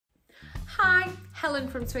Hi, Helen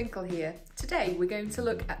from Twinkl here. Today we're going to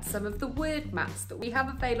look at some of the word maps that we have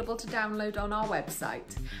available to download on our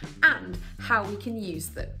website and how we can use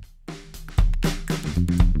them.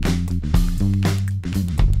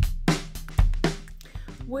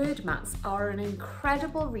 Word maps are an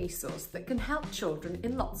incredible resource that can help children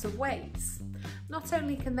in lots of ways. Not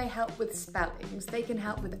only can they help with spellings, they can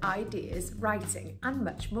help with ideas, writing and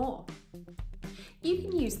much more. You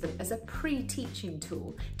can use them as a pre-teaching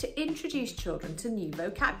tool to introduce children to new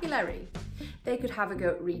vocabulary. They could have a go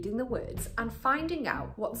at reading the words and finding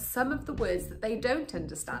out what some of the words that they don't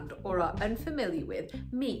understand or are unfamiliar with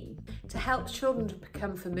mean. To help children to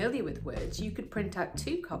become familiar with words, you could print out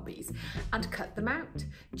 2 copies and cut them out.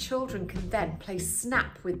 Children can then play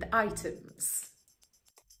snap with the items.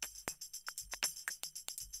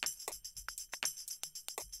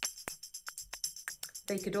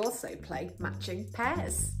 They could also play matching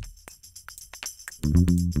pairs.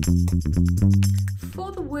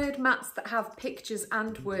 For the word maps that have pictures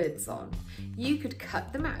and words on, you could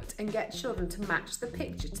cut them out and get children to match the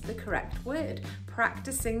picture to the correct word,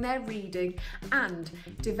 practicing their reading and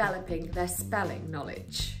developing their spelling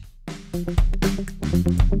knowledge.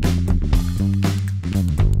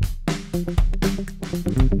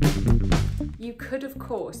 You could, of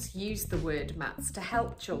course, use the word maps to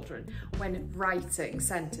help children when writing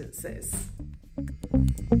sentences.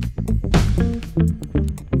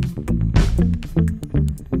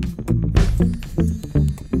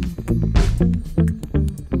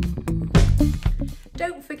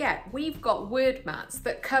 Don't forget, we've got word maps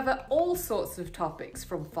that cover all sorts of topics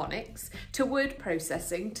from phonics to word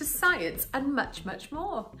processing to science and much, much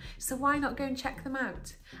more. So why not go and check them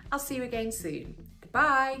out? I'll see you again soon.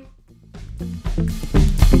 Goodbye.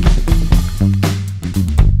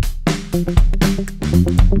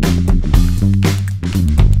 Thank you.